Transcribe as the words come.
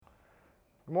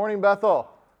Good morning, Bethel.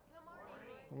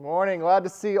 Good morning. Glad to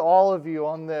see all of you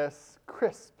on this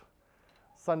crisp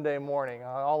Sunday morning.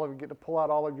 All of you get to pull out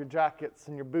all of your jackets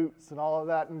and your boots and all of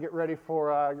that and get ready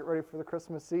for the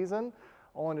Christmas season.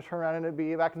 Only to turn around and it'd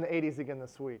be back in the 80s again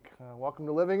this week. Welcome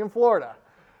to living in Florida.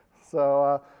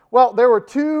 So, there were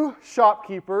two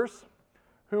shopkeepers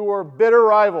who were bitter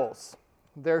rivals.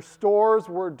 Their stores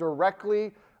were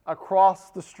directly across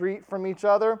the street from each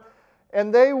other,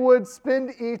 and they would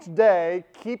spend each day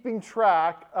keeping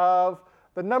track of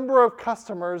the number of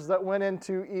customers that went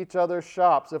into each other's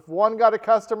shops. If one got a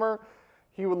customer,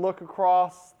 he would look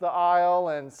across the aisle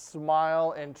and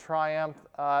smile in triumph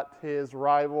at his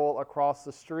rival across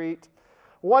the street.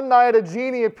 One night, a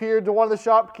genie appeared to one of the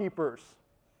shopkeepers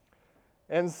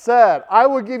and said, "I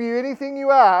will give you anything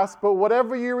you ask, but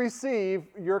whatever you receive,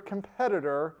 your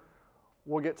competitor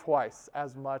will get twice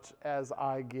as much as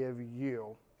I give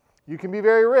you. You can be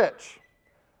very rich,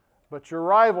 but your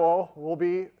rival will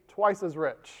be twice as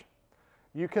rich.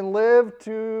 You can live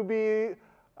to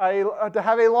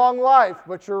have a long life,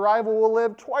 but your rival will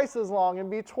live twice as long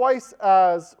and be twice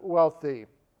as wealthy.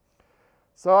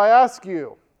 So I ask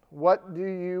you, what do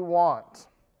you want?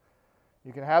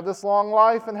 You can have this long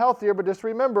life and healthier, but just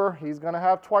remember, he's going to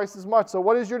have twice as much. So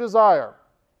what is your desire?"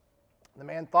 The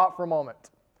man thought for a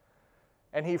moment,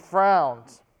 and he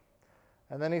frowned,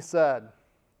 and then he said,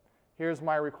 "Here's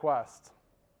my request.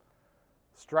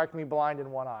 Strike me blind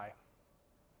in one eye."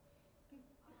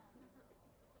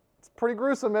 It's pretty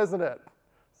gruesome, isn't it?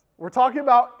 We're talking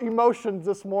about emotions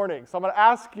this morning, so I'm going to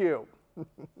ask you,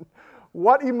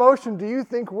 what emotion do you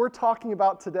think we're talking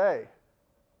about today?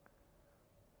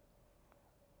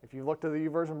 If you looked at the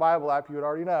YouVersion Bible app, you would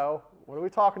already know. What are we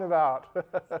talking about?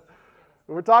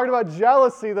 We're talking about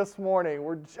jealousy this morning.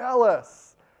 We're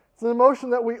jealous. It's an emotion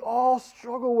that we all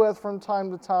struggle with from time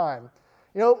to time.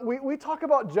 You know, we talk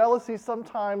about jealousy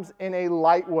sometimes in a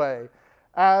light way,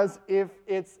 as if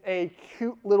it's a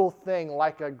cute little thing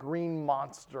like a green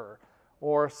monster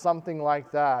or something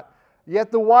like that. Yet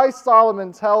the wise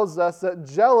Solomon tells us that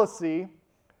jealousy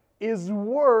is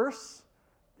worse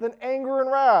than anger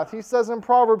and wrath. He says in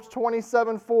Proverbs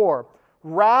 27:4,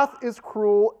 "Wrath is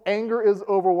cruel, anger is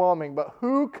overwhelming, but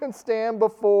who can stand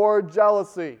before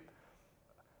jealousy?"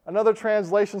 Another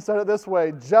translation said it this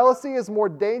way: "Jealousy is more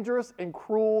dangerous and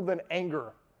cruel than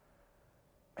anger."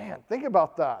 Man, think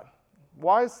about that.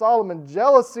 Wise Solomon,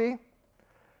 jealousy,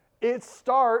 it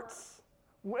starts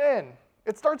when?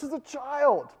 It starts as a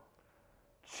child.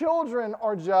 Children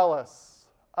are jealous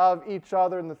of each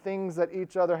other and the things that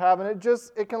each other have, and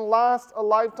it can last a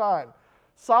lifetime.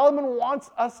 Solomon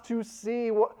wants us to see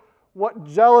what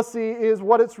jealousy is,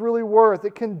 what it's really worth.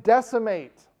 It can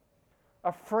decimate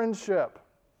a friendship.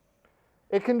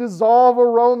 It can dissolve a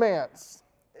romance.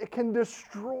 It can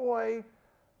destroy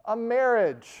a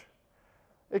marriage.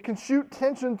 It can shoot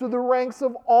tension through the ranks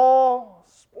of all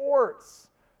sports.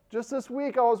 Just this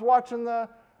week, I was watching the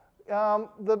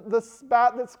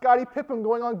spat that Scottie Pippen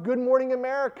going on Good Morning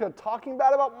America, talking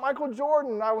bad about Michael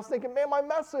Jordan. I was thinking, man, my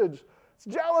message, it's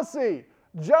jealousy.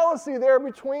 Jealousy there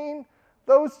between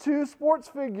those two sports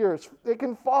figures. It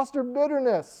can foster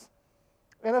bitterness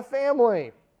in a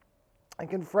family. It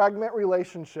can fragment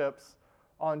relationships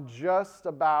on just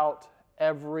about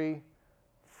every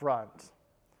front.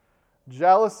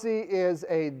 Jealousy is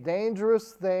a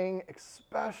dangerous thing,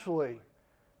 especially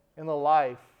in the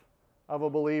life of a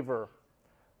believer.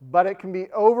 But it can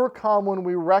be overcome when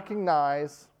we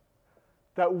recognize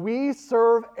that we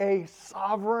serve a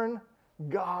sovereign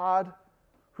God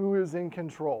who is in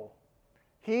control.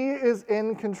 He is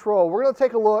in control. We're going to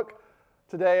take a look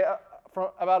today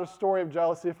about a story of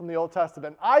jealousy from the Old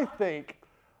Testament. I think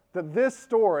that this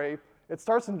story, it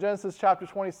starts in Genesis chapter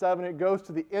 27, it goes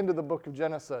to the end of the book of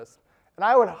Genesis. And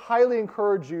I would highly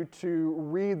encourage you to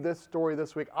read this story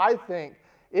this week. I think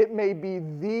it may be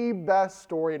the best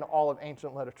story in all of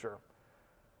ancient literature,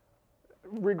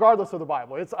 regardless of the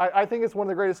Bible. I think it's one of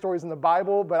the greatest stories in the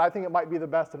Bible, but I think it might be the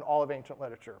best in all of ancient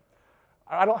literature.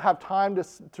 I don't have time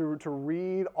to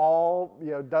read all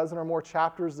dozen or more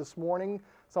chapters this morning,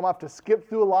 so I'm going to have to skip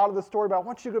through a lot of the story, but I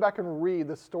want you to go back and read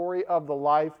the story of the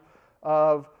life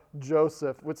of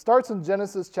Joseph. It starts in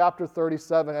Genesis chapter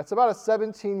 37. It's about a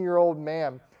 17-year-old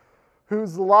man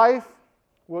whose life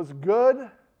was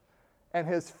good and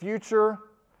his future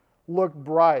looked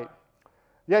bright.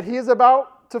 Yet he is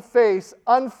about to face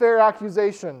unfair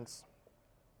accusations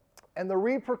and the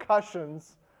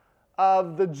repercussions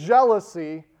of the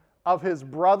jealousy of his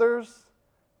brothers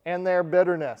and their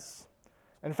bitterness.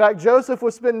 In fact, Joseph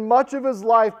would spend much of his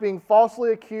life being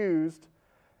falsely accused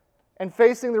and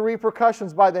facing the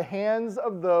repercussions by the hands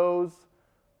of those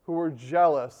who were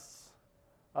jealous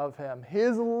of him.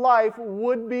 His life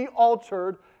would be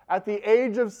altered at the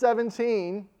age of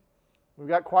 17. We've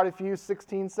got quite a few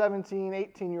 16, 17,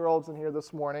 18-year-olds in here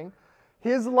this morning.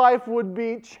 His life would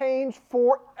be changed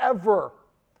forever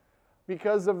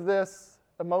because of this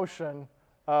emotion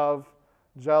of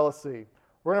jealousy.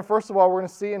 First of all, we're going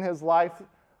to see in his life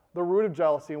the root of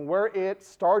jealousy and where it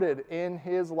started in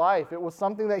his life. It was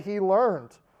something that he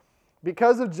learned.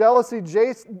 Because of jealousy,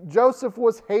 Joseph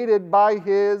was hated by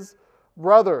his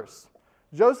brothers.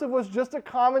 Joseph was just a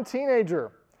common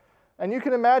teenager, and you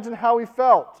can imagine how he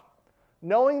felt,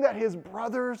 knowing that his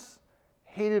brothers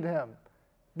hated him.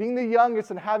 Being the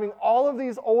youngest and having all of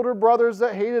these older brothers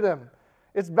that hated him.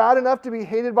 It's bad enough to be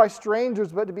hated by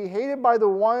strangers, but to be hated by the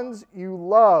ones you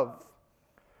love,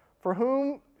 for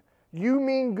whom you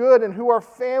mean good and who are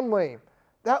family.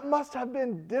 That must have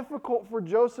been difficult for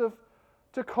Joseph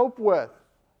to cope with.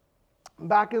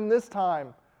 Back in this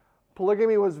time,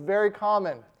 polygamy was very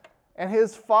common. And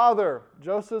his father,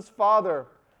 Joseph's father,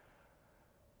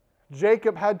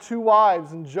 Jacob, had 2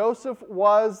 wives, and Joseph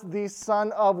was the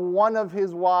son of one of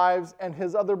his wives, and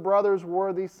his other brothers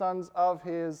were the sons of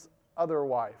his other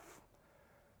wife.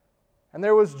 And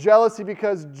there was jealousy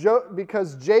because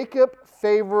Jacob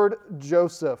favored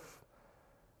Joseph.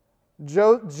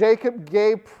 Jacob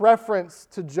gave preference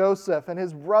to Joseph, and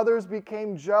his brothers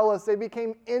became jealous. They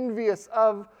became envious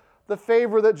of the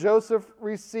favor that Joseph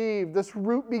received. This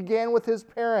root began with his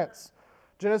parents.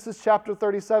 Genesis chapter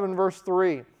 37, verse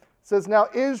 3 says, "Now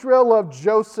Israel loved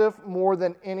Joseph more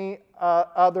than any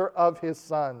other of his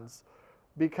sons,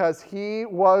 because he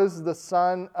was the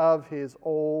son of his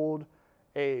old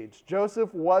age."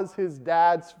 Joseph was his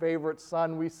dad's favorite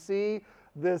son. We see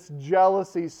this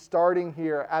jealousy starting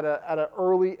here at an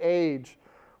early age.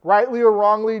 Rightly or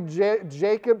wrongly,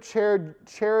 Jacob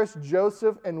cherished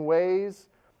Joseph in ways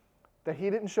that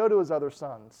he didn't show to his other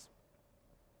sons.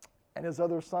 And his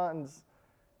other sons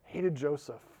hated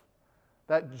Joseph.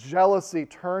 That jealousy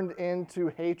turned into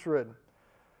hatred.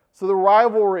 So the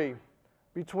rivalry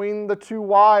between the 2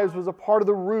 wives was a part of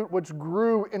the root which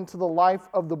grew into the life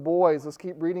of the boys. Let's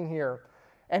keep reading here.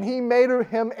 "And he made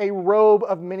him a robe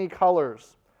of many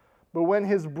colors. But when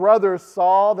his brothers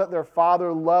saw that their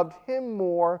father loved him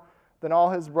more than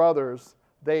all his brothers,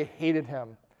 they hated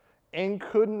him and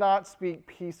could not speak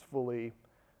peacefully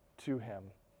to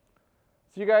him."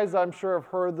 So you guys, I'm sure, have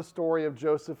heard the story of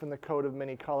Joseph and the coat of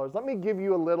many colors. Let me give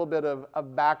you a little bit of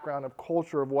background, of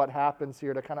culture of what happens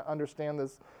here to kind of understand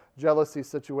this jealousy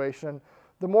situation.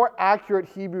 The more accurate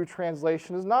Hebrew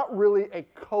translation is not really a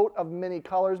coat of many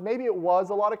colors. Maybe it was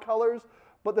a lot of colors,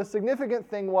 but the significant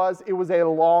thing was it was a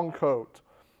long coat.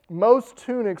 Most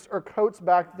tunics or coats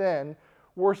back then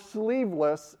were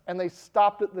sleeveless and they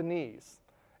stopped at the knees.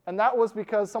 And that was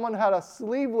because someone had a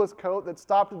sleeveless coat that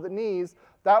stopped at the knees.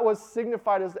 That was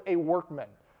signified as a workman,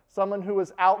 someone who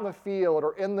was out in the field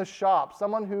or in the shop,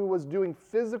 someone who was doing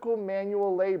physical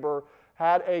manual labor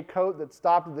had a coat that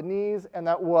stopped at the knees, and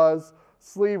that was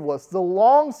sleeveless. The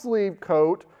long sleeve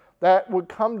coat that would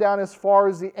come down as far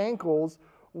as the ankles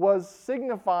was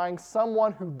signifying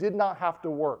someone who did not have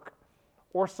to work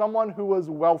or someone who was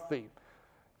wealthy.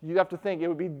 You'd have to think it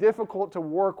would be difficult to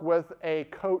work with a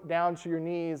coat down to your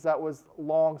knees that was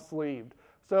long sleeved.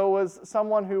 So it was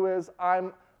someone who is,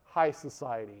 I'm high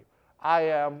society. I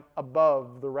am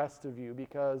above the rest of you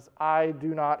because I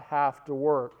do not have to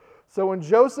work. So when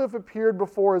Joseph appeared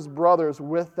before his brothers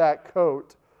with that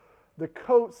coat, the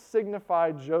coat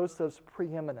signified Joseph's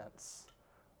preeminence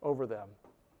over them.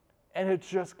 And it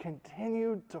just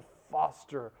continued to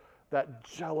foster that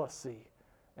jealousy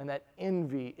and that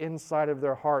envy inside of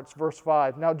their hearts. Verse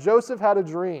 5, "Now Joseph had a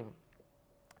dream,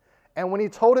 and when he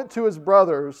told it to his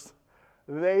brothers,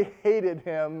 they hated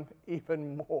him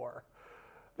even more."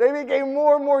 They became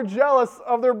more and more jealous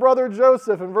of their brother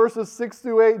Joseph. In verses 6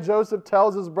 through 8, Joseph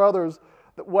tells his brothers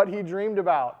what he dreamed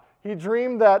about. He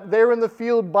dreamed that they were in the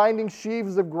field binding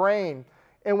sheaves of grain,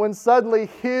 and when suddenly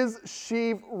his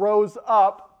sheaf rose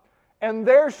up, and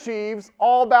their sheaves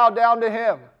all bowed down to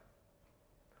him.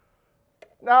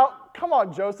 Now, come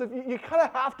on, Joseph. You kind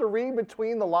of have to read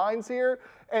between the lines here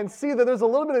and see that there's a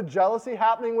little bit of jealousy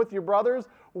happening with your brothers.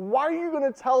 Why are you going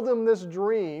to tell them this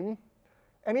dream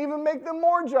and even make them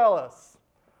more jealous?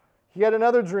 He had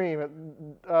another dream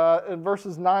in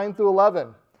verses 9 through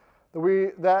 11.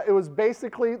 That it was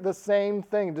basically the same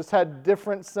thing, just had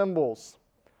different symbols.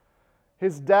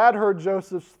 His dad heard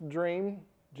Joseph's dream.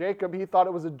 Jacob, he thought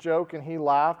it was a joke and he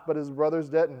laughed, but his brothers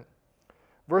didn't.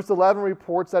 Verse 11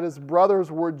 reports that his brothers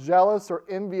were jealous or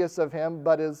envious of him,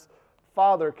 but his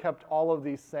father kept all of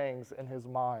these sayings in his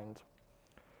mind.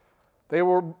 They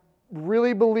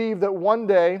really believed that one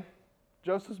day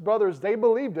Joseph's brothers, they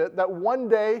believed it, that one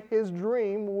day his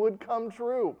dream would come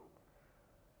true.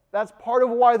 That's part of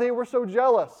why they were so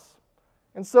jealous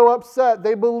and so upset.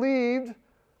 They believed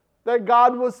that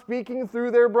God was speaking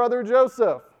through their brother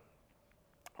Joseph.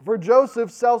 For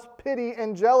Joseph, self-pity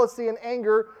and jealousy and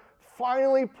anger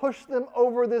finally pushed them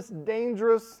over this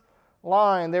dangerous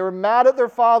line. They were mad at their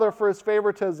father for his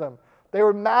favoritism. They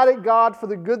were mad at God for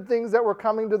the good things that were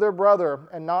coming to their brother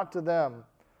and not to them.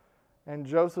 And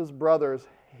Joseph's brothers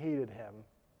hated him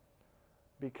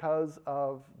because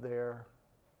of their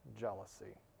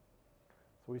jealousy.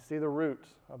 So we see the root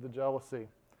of the jealousy.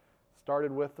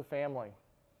 Started with the family.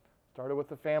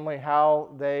 How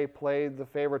they played the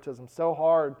favoritism. So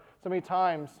hard, so many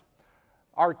times,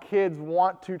 our kids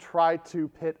want to try to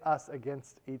pit us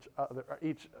against each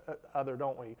other,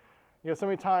 don't we? So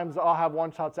many times I'll have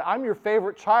one child say, "I'm your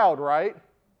favorite child, right?"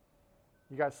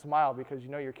 You guys smile because you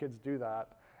know your kids do that.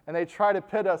 And they try to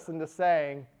pit us into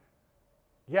saying,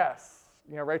 yes.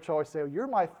 Rachel always say, "You're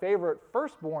my favorite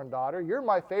firstborn daughter. You're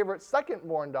my favorite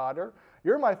secondborn daughter.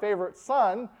 You're my favorite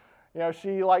son."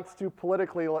 She likes to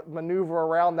politically maneuver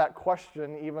around that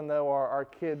question, even though our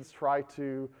kids try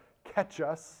to catch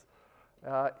us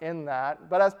in that.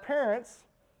 But as parents,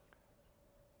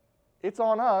 it's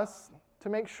on us to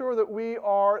make sure that we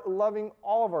are loving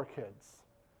all of our kids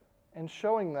and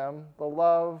showing them the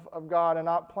love of God and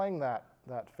not playing that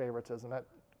favoritism. That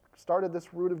started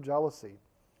this root of jealousy.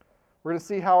 We're going to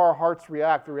see how our hearts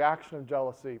react, the reaction of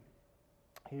jealousy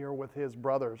here with his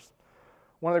brothers.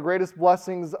 One of the greatest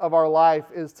blessings of our life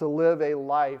is to live a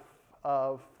life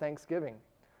of thanksgiving.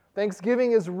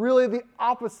 Thanksgiving is really the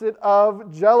opposite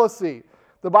of jealousy.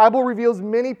 The Bible reveals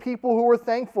many people who were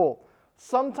thankful.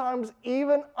 Sometimes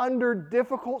even under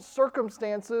difficult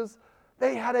circumstances,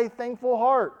 they had a thankful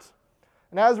heart.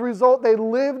 And as a result, they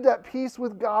lived at peace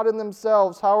with God and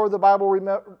themselves. However, the Bible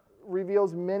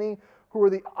reveals many who are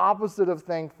the opposite of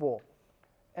thankful.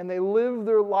 And they live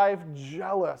their life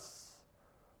jealous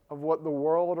of what the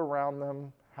world around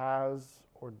them has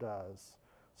or does.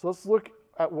 So let's look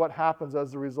at what happens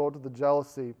as a result of the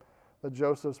jealousy that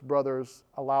Joseph's brothers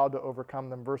allowed to overcome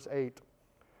them. Verse 8.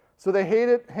 So they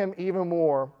hated him even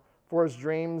more for his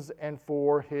dreams and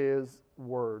for his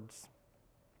words.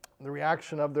 The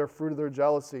reaction of their fruit of their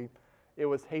jealousy, it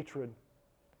was hatred.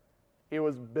 It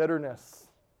was bitterness.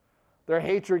 Their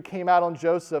hatred came out on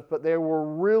Joseph, but they were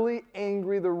really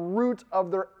angry. The root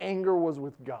of their anger was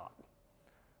with God.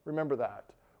 Remember that.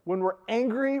 When we're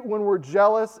angry, when we're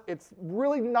jealous, it's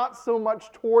really not so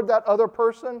much toward that other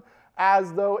person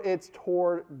as though it's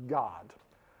toward God.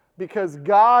 Because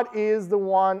God is the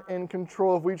one in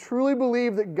control. If we truly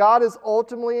believe that God is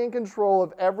ultimately in control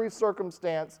of every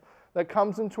circumstance that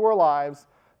comes into our lives,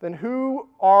 then who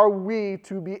are we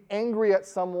to be angry at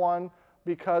someone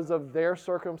because of their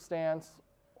circumstance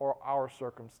or our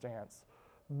circumstance?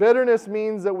 Bitterness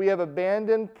means that we have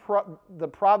abandoned the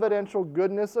providential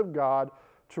goodness of God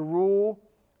to rule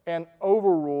and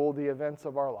overrule the events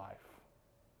of our life.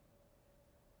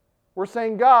 We're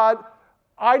saying, God,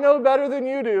 I know better than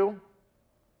you do.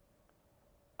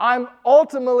 I'm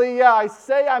ultimately, I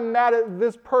say I'm mad at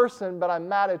this person, but I'm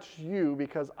mad at you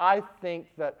because I think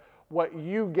that what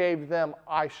you gave them,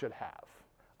 I should have.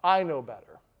 I know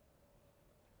better.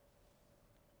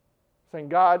 Saying,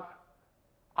 God,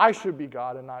 I should be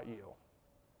God and not you.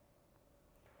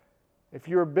 If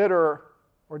you're bitter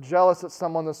or jealous at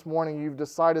someone this morning, you've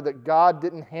decided that God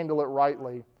didn't handle it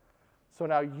rightly, so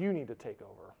now you need to take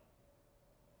over.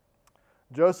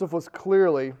 Joseph was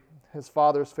clearly his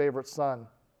father's favorite son.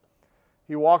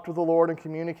 He walked with the Lord and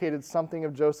communicated something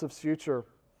of Joseph's future.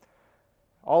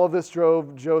 All of this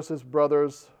drove Joseph's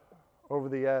brothers over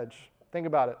the edge. Think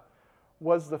about it.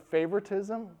 Was the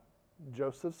favoritism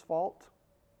Joseph's fault?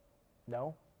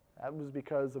 No. That was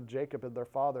because of Jacob and their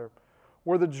father.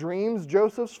 Were the dreams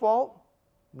Joseph's fault?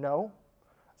 No.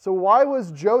 So why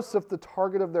was Joseph the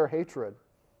target of their hatred?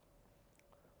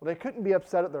 Well, they couldn't be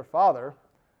upset at their father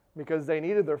because they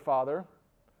needed their father.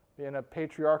 In a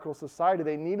patriarchal society,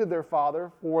 they needed their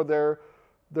father for their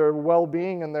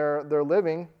well-being and their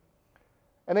living.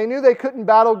 And they knew they couldn't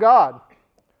battle God.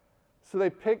 So they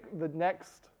picked the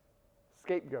next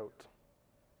scapegoat.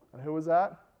 And who was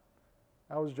that?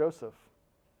 That was Joseph.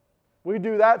 We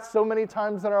do that so many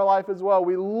times in our life as well.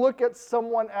 We look at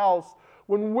someone else.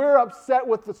 When we're upset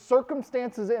with the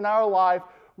circumstances in our life,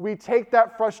 we take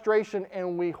that frustration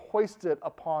and we hoist it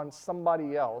upon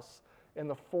somebody else in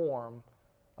the form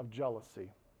of jealousy.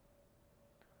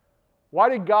 Why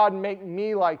did God make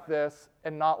me like this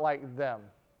and not like them?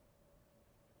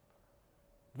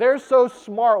 They're so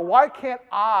smart. Why can't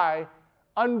I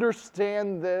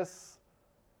understand this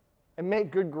and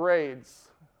make good grades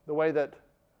the way that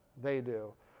they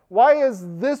do? Why is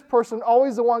this person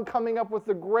always the one coming up with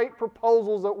the great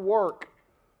proposals at work?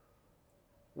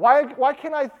 Why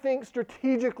can't I think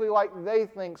strategically like they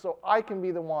think so I can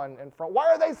be the one in front? Why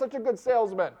are they such a good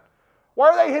salesman? Why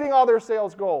are they hitting all their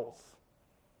sales goals?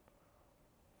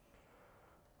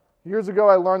 Years ago,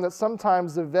 I learned that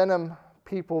sometimes the venom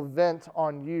people vent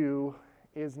on you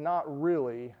is not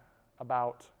really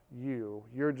about you.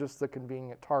 You're just the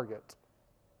convenient target.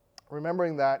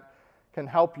 Remembering that can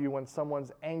help you when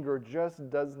someone's anger just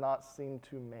does not seem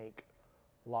to make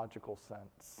logical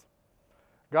sense.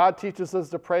 God teaches us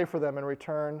to pray for them and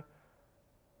return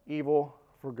evil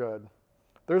for good.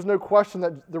 There's no question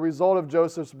that the result of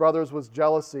Joseph's brothers was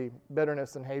jealousy,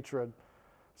 bitterness, and hatred.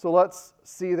 So let's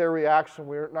see their reaction.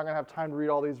 We're not going to have time to read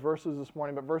all these verses this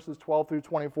morning, but verses 12 through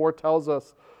 24 tells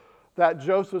us that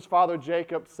Joseph's father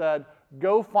Jacob said,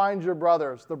 "Go find your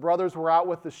brothers." The brothers were out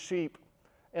with the sheep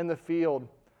in the field.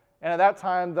 And at that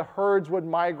time, the herds would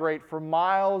migrate for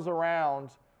miles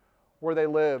around where they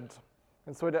lived.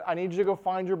 And so I need you to go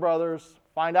find your brothers,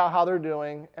 find out how they're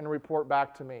doing, and report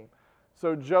back to me.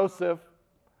 So Joseph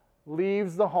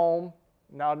leaves the home.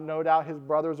 Now, no doubt his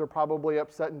brothers are probably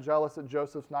upset and jealous that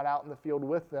Joseph's not out in the field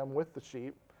with them, with the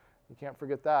sheep. You can't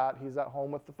forget that. He's at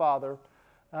home with the father.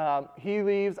 He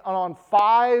leaves, and on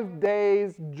 5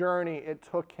 days' journey it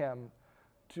took him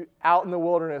out in the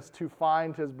wilderness to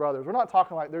find his brothers. We're not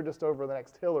talking like they're just over the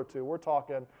next hill or two. We're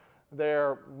talking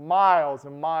they're miles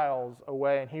and miles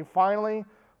away. And he finally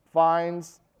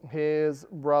finds his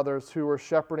brothers who were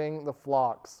shepherding the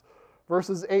flocks.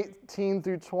 Verses 18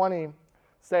 through 20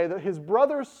 say that his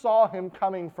brothers saw him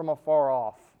coming from afar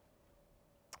off,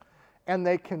 and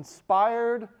they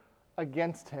conspired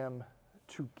against him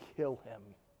to kill him.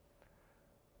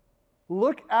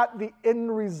 Look at the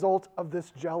end result of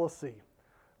this jealousy.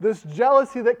 This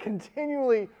jealousy that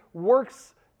continually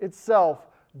works itself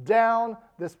down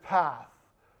this path,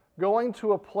 going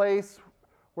to a place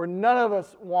where none of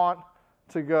us want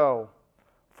to go.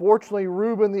 Fortunately,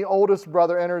 Reuben, the oldest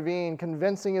brother, intervened,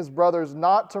 convincing his brothers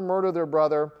not to murder their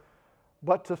brother,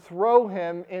 but to throw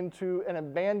him into an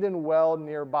abandoned well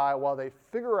nearby while they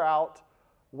figure out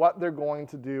what they're going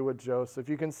to do with Joseph.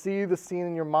 You can see the scene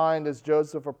in your mind as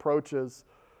Joseph approaches,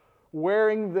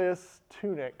 wearing this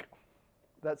tunic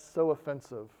that's so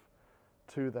offensive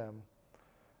to them,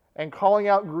 and calling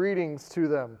out greetings to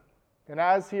them. And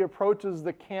as he approaches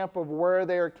the camp of where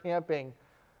they are camping,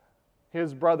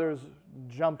 his brothers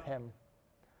jump him.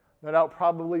 No doubt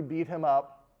probably beat him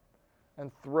up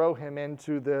and throw him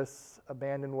into this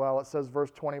abandoned well. It says,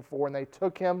 verse 24, and they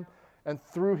took him and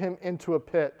threw him into a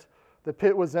pit. The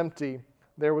pit was empty.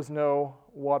 There was no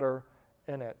water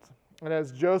in it. And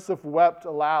as Joseph wept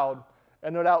aloud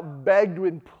and no doubt begged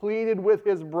and pleaded with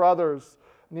his brothers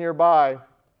nearby,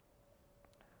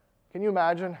 can you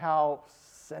imagine how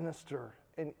sinister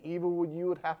and evil you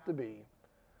would have to be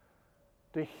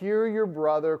to hear your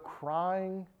brother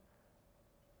crying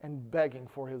and begging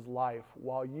for his life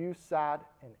while you sat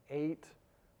and ate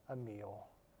a meal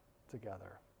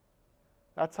together?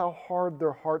 That's how hard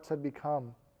their hearts had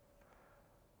become.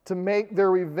 To make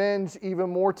their revenge even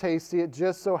more tasty, it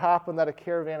just so happened that a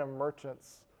caravan of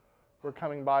merchants were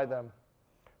coming by them.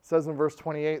 It says in verse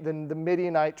 28, then the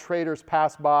Midianite traders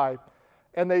passed by,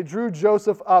 and they drew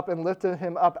Joseph up and lifted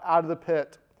him up out of the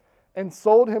pit and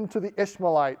sold him to the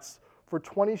Ishmaelites for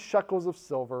 20 shekels of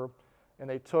silver, and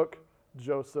they took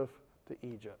Joseph to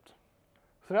Egypt.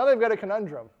 So now they've got a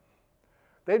conundrum.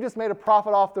 They've just made a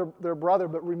profit off their brother,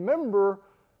 but remember,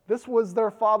 this was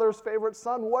their father's favorite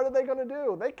son. What are they going to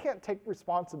do? They can't take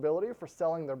responsibility for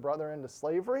selling their brother into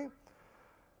slavery.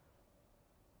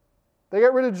 They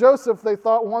got rid of Joseph, they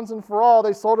thought once and for all.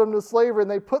 They sold him to slavery,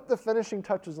 and they put the finishing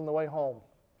touches on the way home.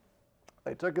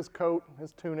 They took his coat,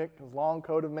 his tunic, his long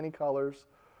coat of many colors.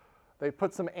 They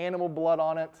put some animal blood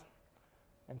on it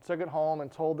and took it home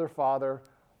and told their father,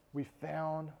 we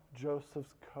found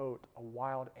Joseph's coat. A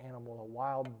wild animal, a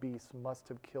wild beast must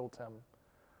have killed him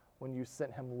when you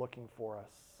sent him looking for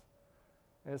us.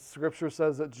 And Scripture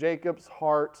says that Jacob's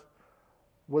heart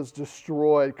was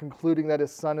destroyed, concluding that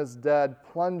his son is dead,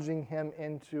 plunging him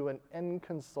into an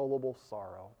inconsolable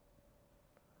sorrow.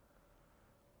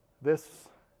 This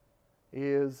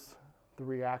is the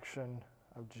reaction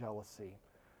of jealousy.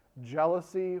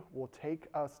 Jealousy will take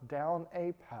us down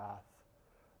a path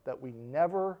that we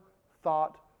never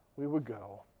thought we would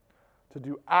go, to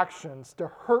do actions to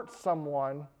hurt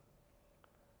someone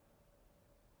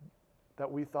that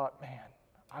we thought, man,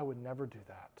 I would never do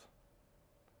that.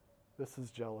 This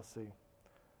is jealousy.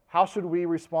 How should we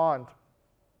respond?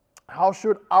 How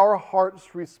should our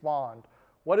hearts respond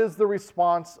What is the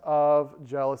response of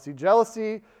jealousy?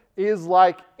 Jealousy is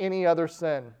like any other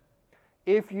sin.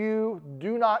 If you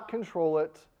do not control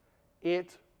it,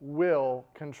 it will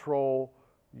control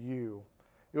you.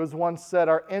 It was once said,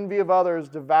 our envy of others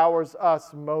devours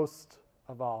us most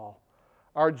of all.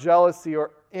 Our jealousy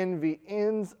or envy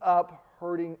ends up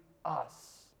hurting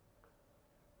us.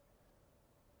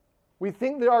 We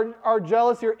think that our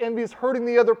jealousy or envy is hurting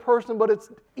the other person, but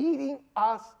it's eating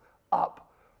us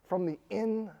up from the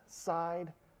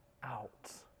inside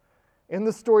out. In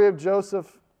the story of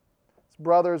Joseph's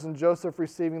brothers and Joseph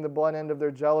receiving the blunt end of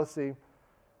their jealousy,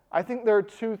 I think there are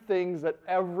two things that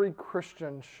every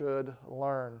Christian should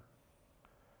learn.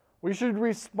 We should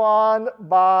respond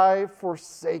by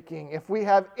forsaking. If we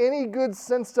have any good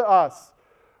sense to us,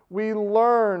 we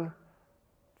learn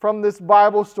from this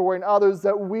Bible story and others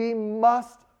that we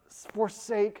must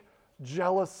forsake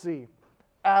jealousy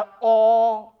at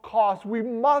all costs. We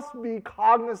must be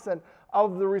cognizant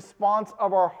of the response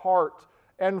of our heart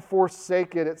and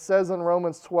forsake it. It says in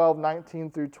Romans 12,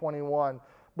 19 through 21,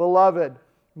 Beloved,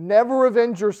 never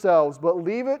avenge yourselves, but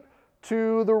leave it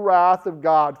to the wrath of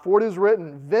God. For it is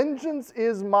written, Vengeance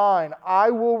is mine, I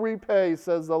will repay,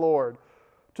 says the Lord.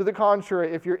 To the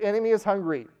contrary, if your enemy is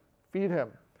hungry, feed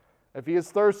him. If he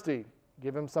is thirsty,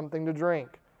 give him something to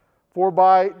drink. For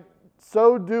by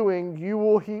so doing, you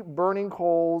will heap burning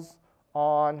coals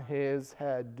on his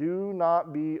head. Do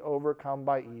not be overcome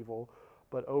by evil,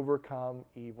 but overcome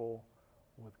evil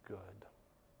with good.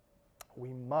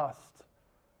 We must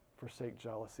forsake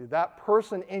jealousy. That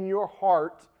person in your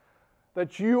heart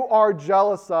that you are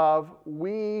jealous of,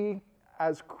 we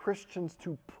as Christians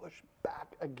to push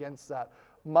back against that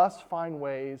must find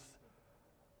ways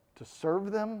to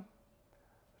serve them,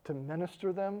 to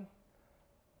minister them,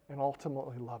 and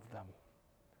ultimately love them.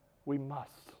 We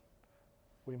must.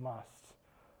 We must.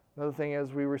 Another thing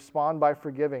is we respond by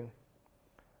forgiving.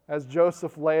 As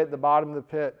Joseph lay at the bottom of the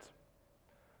pit,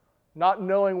 not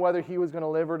knowing whether he was going to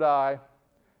live or die,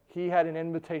 he had an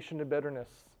invitation to bitterness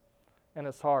in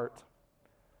his heart.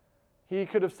 He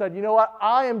could have said, you know what,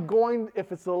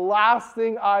 if it's the last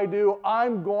thing I do,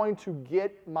 I'm going to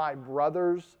get my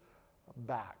brothers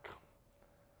back.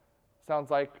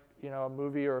 Sounds like, a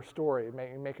movie or a story.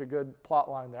 Make a good plot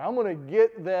line there. I'm going to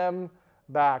get them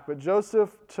back. But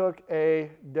Joseph took a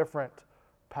different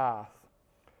path.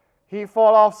 He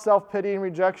fought off self-pity and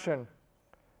rejection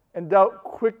and dealt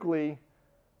quickly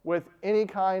with any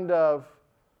kind of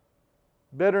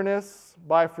bitterness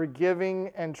by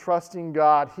forgiving and trusting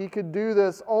God. He could do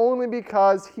this only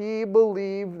because he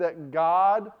believed that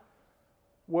God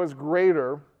was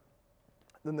greater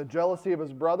than the jealousy of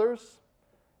his brothers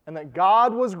and that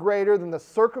God was greater than the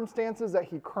circumstances that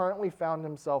he currently found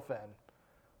himself in.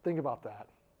 Think about that.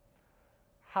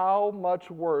 How much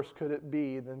worse could it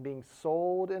be than being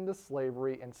sold into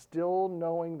slavery and still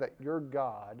knowing that your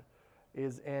God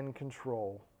is in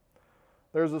control?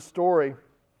 There's a story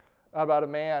about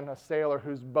a sailor,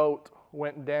 whose boat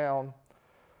went down.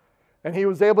 And he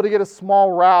was able to get a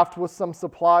small raft with some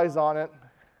supplies on it,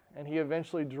 and he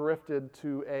eventually drifted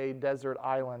to a desert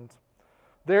island.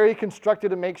 There he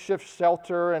constructed a makeshift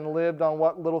shelter and lived on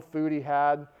what little food he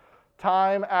had.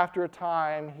 Time after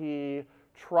time, he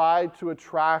tried to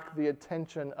attract the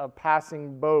attention of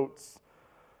passing boats,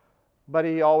 but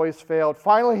he always failed.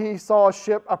 Finally, he saw a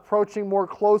ship approaching more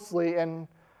closely, and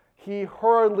he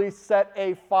hurriedly set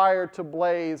a fire to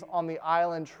blaze on the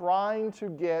island, trying to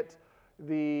get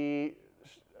the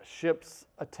ship's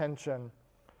attention.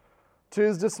 To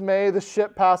his dismay, the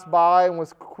ship passed by and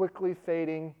was quickly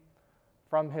fading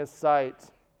from his sight.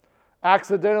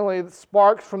 Accidentally,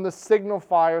 sparks from the signal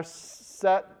fire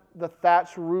set the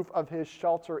thatched roof of his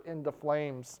shelter into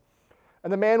flames.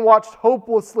 And the man watched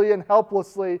hopelessly and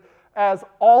helplessly as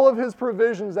all of his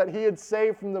provisions that he had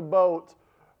saved from the boat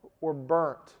were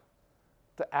burnt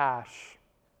to ash.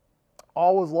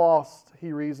 All was lost,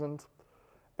 he reasoned.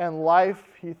 And life,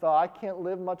 he thought, I can't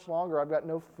live much longer. I've got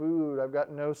no food. I've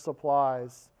got no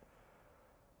supplies.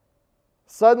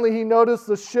 Suddenly he noticed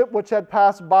the ship which had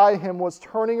passed by him was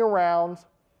turning around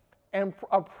and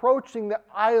approaching the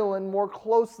island more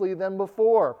closely than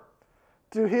before.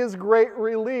 To his great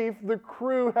relief, the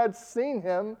crew had seen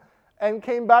him and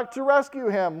came back to rescue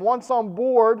him. Once on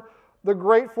board, the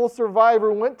grateful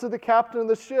survivor went to the captain of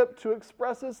the ship to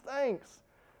express his thanks.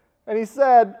 And he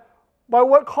said, "By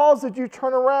what cause did you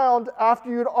turn around after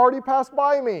you had already passed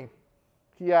by me?"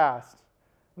 he asked.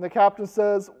 And the captain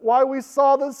says, "Why, we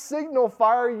saw the signal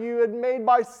fire you had made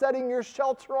by setting your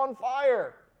shelter on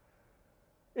fire.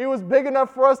 It was big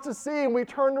enough for us to see, and we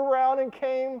turned around and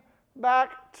came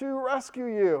back to rescue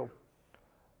you."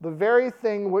 the very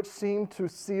thing which seemed to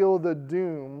seal the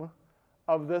doom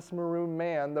of this marooned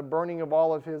man, the burning of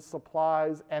all of his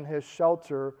supplies and his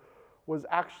shelter, was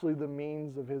actually the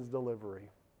means of his delivery.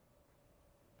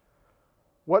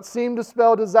 What seemed to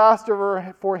spell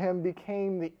disaster for him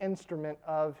became the instrument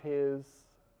of his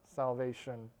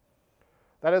salvation.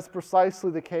 That is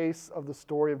precisely the case of the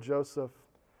story of Joseph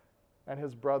and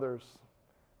his brothers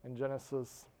in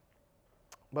Genesis.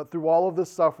 But through all of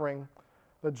this suffering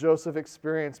that Joseph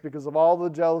experienced because of all the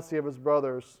jealousy of his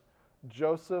brothers,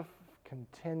 Joseph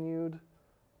continued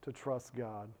to trust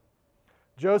God.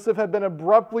 Joseph had been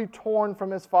abruptly torn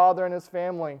from his father and his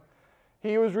family.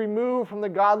 He was removed from the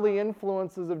godly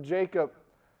influences of Jacob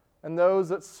and those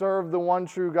that served the one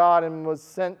true God, and was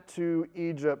sent to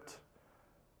Egypt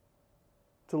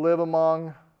to live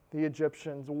among the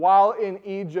Egyptians. While in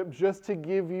Egypt, just to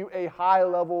give you a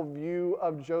high-level view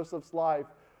of Joseph's life,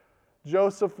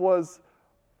 Joseph was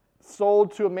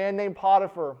sold to a man named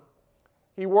Potiphar.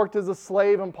 He worked as a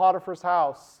slave in Potiphar's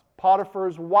house.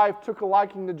 Potiphar's wife took a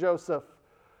liking to Joseph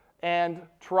and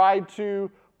tried to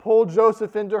pull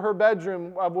Joseph into her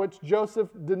bedroom, of which Joseph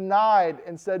denied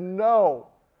and said no,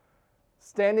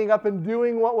 standing up and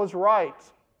doing what was right.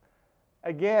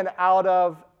 Again, out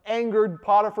of angered,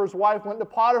 Potiphar's wife went to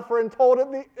Potiphar and told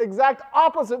him the exact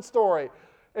opposite story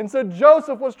and said,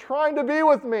 Joseph was trying to be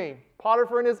with me.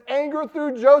 Potiphar in his anger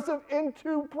threw Joseph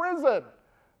into prison.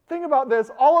 Think about this.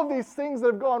 All of these things that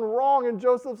have gone wrong in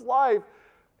Joseph's life,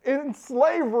 in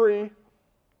slavery,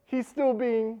 he's still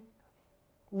being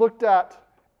looked at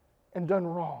and done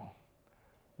wrong.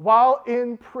 While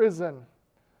in prison,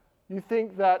 you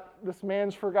think that this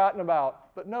man's forgotten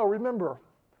about. But no, remember,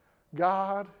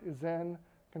 God is in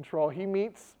control. He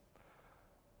meets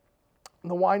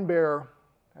the wine bearer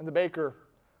and the baker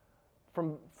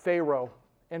from Pharaoh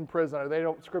in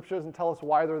prison. Scripture doesn't tell us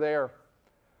why they're there.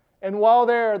 And while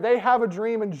there, they have a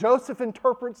dream, and Joseph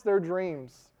interprets their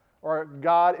dreams, or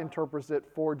God interprets it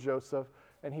for Joseph,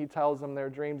 and he tells them their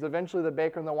dreams. Eventually, the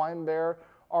baker and the wine bearer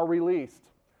are released.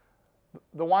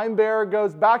 The wine bearer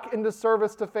goes back into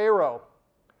service to Pharaoh.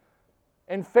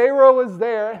 And Pharaoh is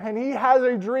there, and he has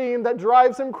a dream that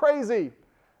drives him crazy.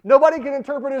 Nobody can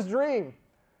interpret his dream.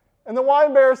 And the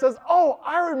wine bearer says, oh,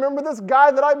 I remember this guy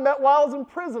that I met while I was in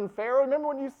prison, Pharaoh. Remember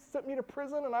when you sent me to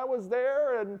prison and I was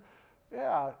there? And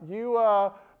yeah,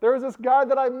 there was this guy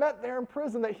that I met there in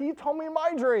prison that he told me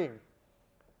my dream.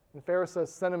 And Pharaoh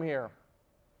says, send him here.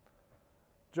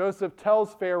 Joseph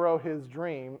tells Pharaoh his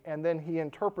dream, and then he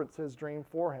interprets his dream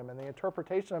for him. And the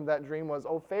interpretation of that dream was,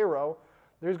 oh, Pharaoh,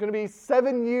 there's going to be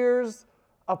 7 years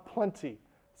of plenty.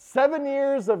 7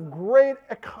 years of great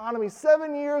economy.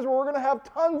 7 years where we're going to have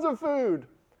tons of food.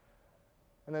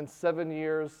 And then 7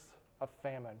 years of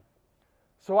famine.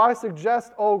 So I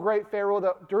suggest, oh great Pharaoh,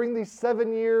 that during these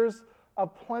 7 years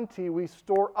of plenty, we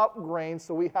store up grain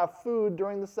so we have food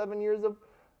during the 7 years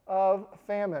of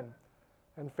famine.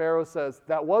 And Pharaoh says,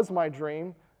 that was my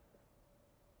dream.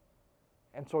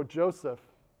 And so Joseph,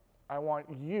 I want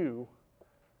you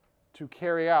to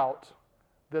carry out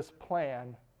this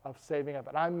plan of saving up.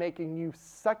 And I'm making you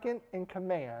second in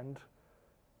command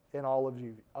in all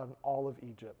of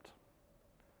Egypt.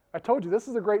 I told you, this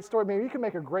is a great story. Maybe you can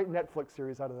make a great Netflix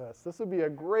series out of this. This would be a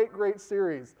great, great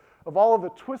series of all of the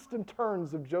twists and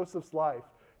turns of Joseph's life.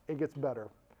 It gets better.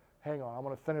 Hang on, I'm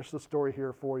going to finish the story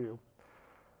here for you.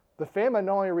 The famine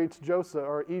not only reached Joseph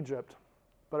or Egypt,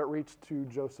 but it reached to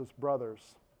Joseph's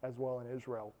brothers as well in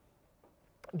Israel.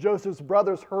 Joseph's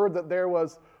brothers heard that there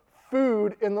was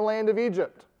food in the land of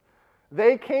Egypt.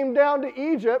 They came down to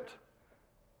Egypt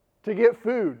to get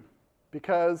food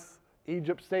because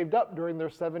Egypt saved up during their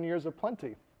 7 years of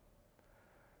plenty.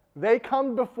 They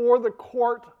come before the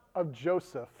court of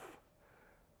Joseph,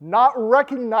 not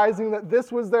recognizing that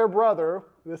this was their brother.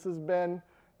 This has been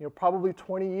probably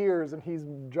 20 years, and he's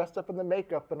dressed up in the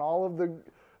makeup and all of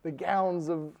the gowns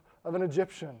of an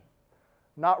Egyptian,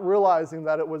 not realizing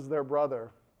that it was their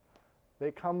brother. They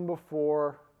come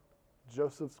before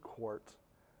Joseph's court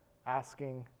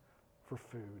asking for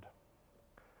food.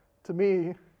 To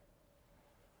me,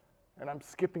 and I'm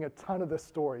skipping a ton of this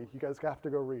story, you guys have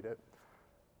to go read it.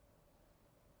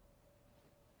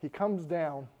 He comes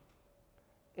down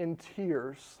in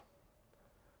tears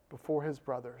before his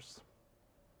brothers.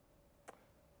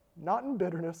 Not in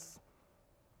bitterness,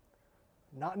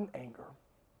 not in anger,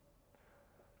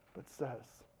 but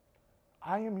says,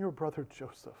 I am your brother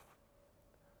Joseph,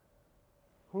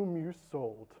 whom you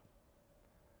sold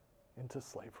into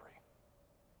slavery.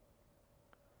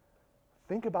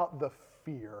 Think about the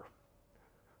fear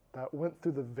that went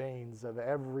through the veins of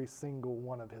every single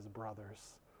one of his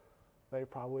brothers. They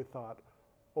probably thought,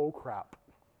 oh crap,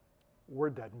 we're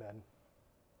dead men.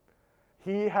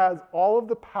 He has all of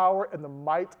the power and the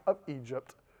might of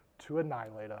Egypt to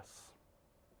annihilate us.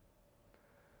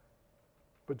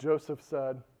 But Joseph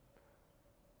said,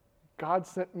 God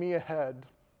sent me ahead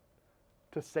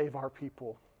to save our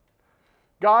people.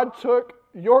 God took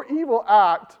your evil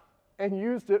act and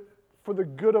used it for the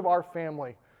good of our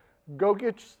family. Go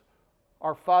get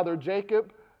our father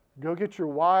Jacob, go get your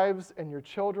wives and your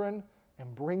children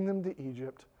and bring them to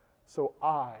Egypt so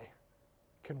I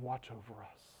can watch over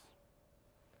us.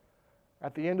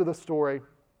 At the end of the story,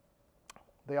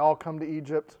 they all come to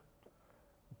Egypt.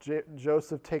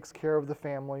 Joseph takes care of the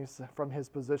families from his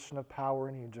position of power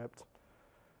in Egypt.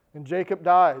 And Jacob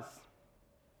dies.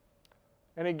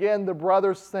 And again, the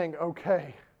brothers think,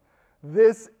 okay,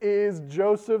 this is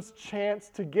Joseph's chance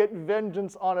to get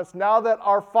vengeance on us. Now that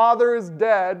our father is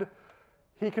dead,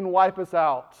 he can wipe us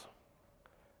out.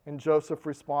 And Joseph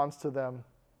responds to them,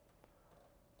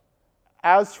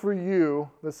 as for you,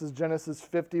 this is Genesis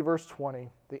 50, verse 20,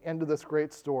 the end of this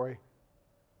great story.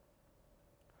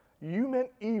 You meant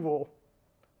evil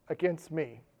against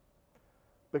me,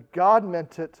 but God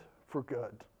meant it for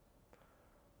good,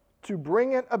 to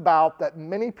bring it about that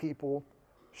many people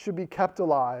should be kept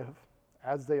alive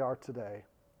as they are today.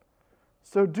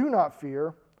 So do not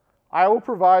fear. I will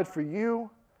provide for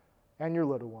you and your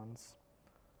little ones.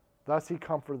 Thus he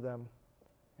comforted them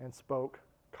and spoke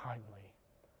kindly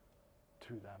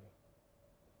to them.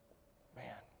 Man,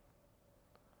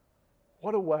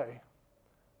 what a way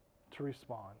to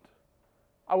respond.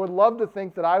 I would love to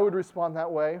think that I would respond that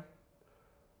way.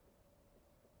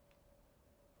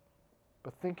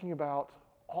 But thinking about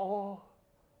all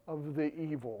of the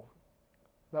evil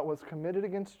that was committed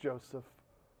against Joseph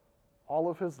all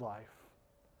of his life,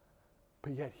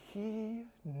 but yet he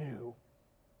knew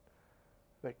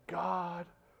that God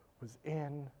was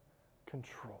in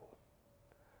control.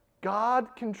 God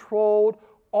controlled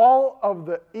all of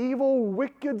the evil,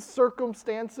 wicked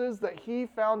circumstances that he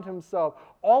found himself.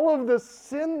 All of the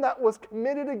sin that was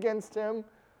committed against him,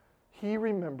 he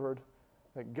remembered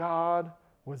that God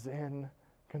was in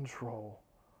control.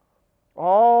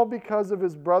 All because of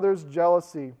his brother's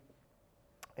jealousy,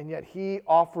 and yet he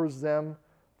offers them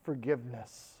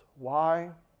forgiveness. Why?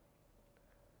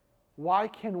 Why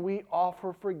can we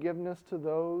offer forgiveness to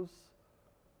those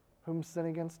whom sin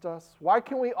against us? Why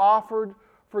can we offer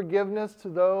forgiveness to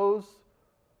those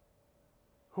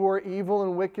who are evil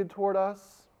and wicked toward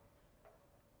us?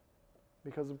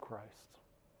 Because of Christ.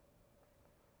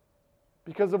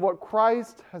 Because of what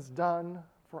Christ has done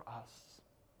for us.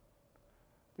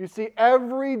 You see,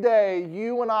 every day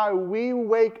you and I, we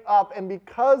wake up, and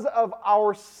because of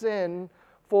our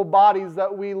sinful bodies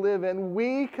that we live in,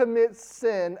 we commit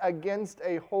sin against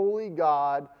a holy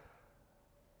God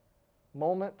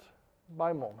moment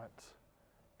by moment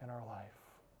in our life.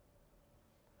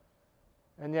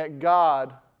 And yet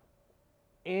God,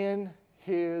 in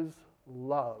his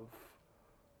love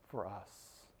for us,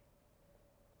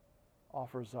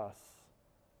 offers us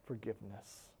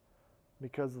forgiveness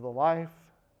because of the life,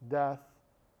 death,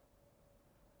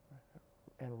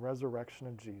 and resurrection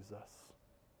of Jesus.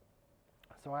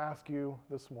 So I ask you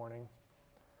this morning,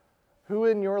 who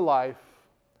in your life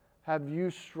have you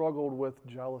struggled with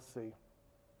jealousy?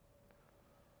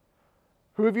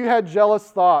 Who have you had jealous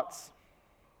thoughts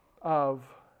of?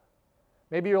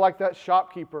 Maybe you're like that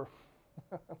shopkeeper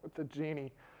with the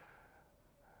genie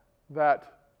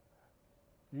that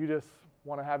you just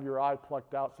want to have your eye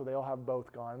plucked out so they'll have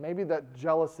both gone. Maybe that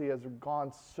jealousy has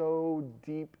gone so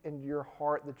deep into your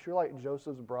heart that you're like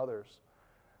Joseph's brothers,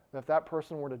 that if that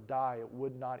person were to die, it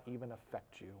would not even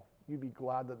affect you. You'd be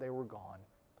glad that they were gone.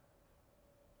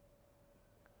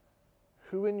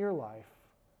 Who in your life,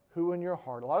 who in your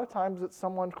heart? A lot of times it's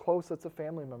someone close that's a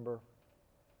family member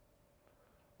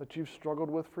that you've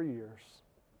struggled with for years.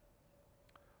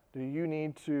 Do you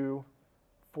need to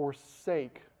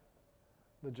forsake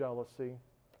the jealousy?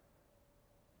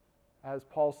 As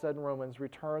Paul said in Romans,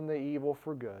 return the evil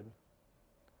for good,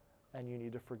 and you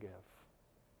need to forgive.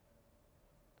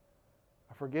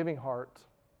 A forgiving heart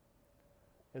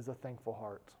is a thankful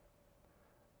heart,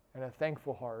 and a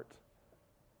thankful heart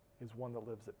is one that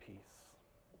lives at peace.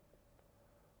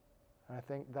 And I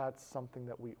think that's something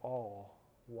that we all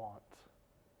want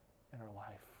in our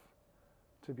life.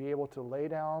 To be able to lay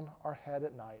down our head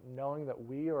at night knowing that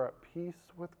we are at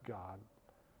peace with God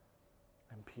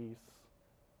and peace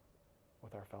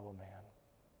with our fellow man.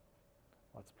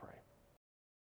 Let's pray.